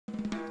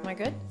I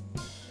good?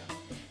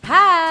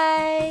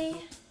 Hi!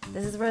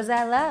 This is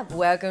Rosette Love.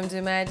 Welcome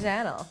to my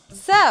channel.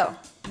 So,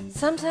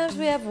 sometimes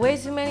we have way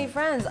too many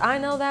friends. I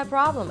know that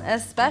problem,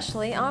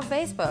 especially on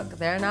Facebook.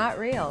 They're not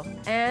real.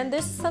 And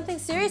this is something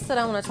serious that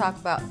I want to talk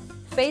about.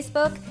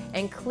 Facebook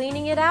and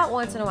cleaning it out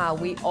once in a while.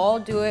 We all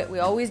do it. We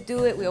always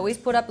do it. We always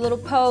put up little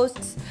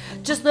posts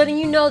just letting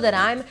you know that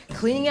I'm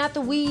cleaning out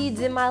the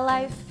weeds in my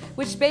life,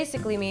 which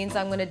basically means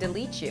I'm going to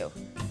delete you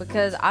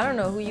because I don't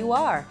know who you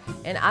are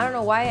and I don't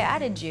know why I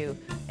added you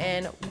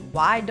and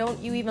why don't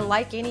you even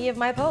like any of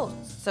my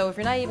posts. So if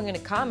you're not even going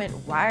to comment,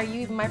 why are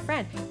you even my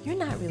friend? You're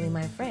not really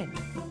my friend.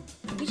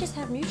 We just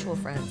have mutual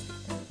friends.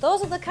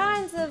 Those are the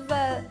kinds of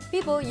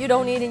people you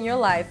don't need in your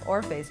life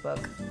or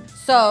Facebook.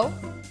 So,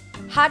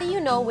 how do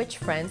you know which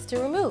friends to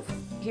remove?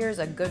 Here's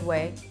a good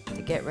way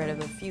to get rid of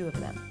a few of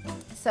them.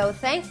 So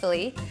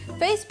thankfully,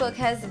 Facebook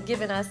has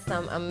given us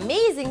some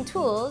amazing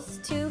tools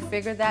to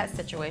figure that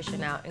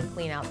situation out and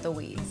clean out the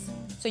weeds.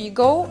 So you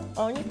go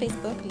on your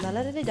Facebook,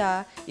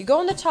 you go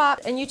on the top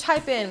and you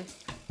type in,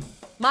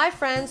 my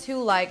friends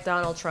who like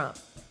Donald Trump.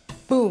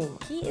 Boom,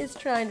 he is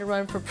trying to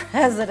run for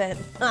president.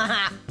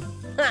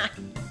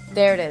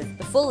 There it is,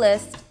 the full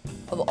list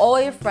of all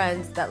your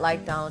friends that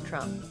like Donald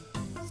Trump.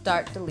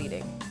 Start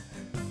deleting.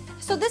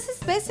 So this is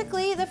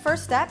basically the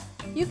first step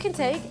you can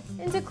take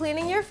into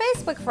cleaning your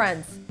Facebook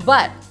friends.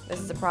 But this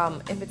is the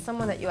problem. If it's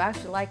someone that you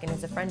actually like and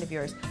is a friend of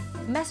yours,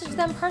 message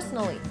them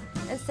personally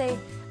and say,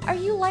 are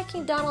you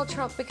liking Donald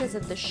Trump because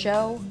of the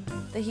show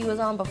that he was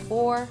on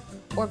before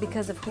or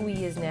because of who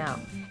he is now?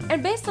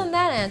 And based on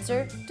that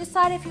answer,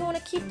 decide if you want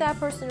to keep that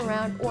person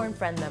around or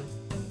unfriend them.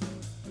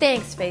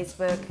 Thanks,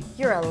 Facebook.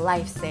 You're a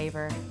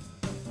lifesaver.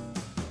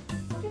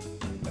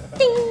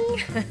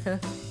 Ding!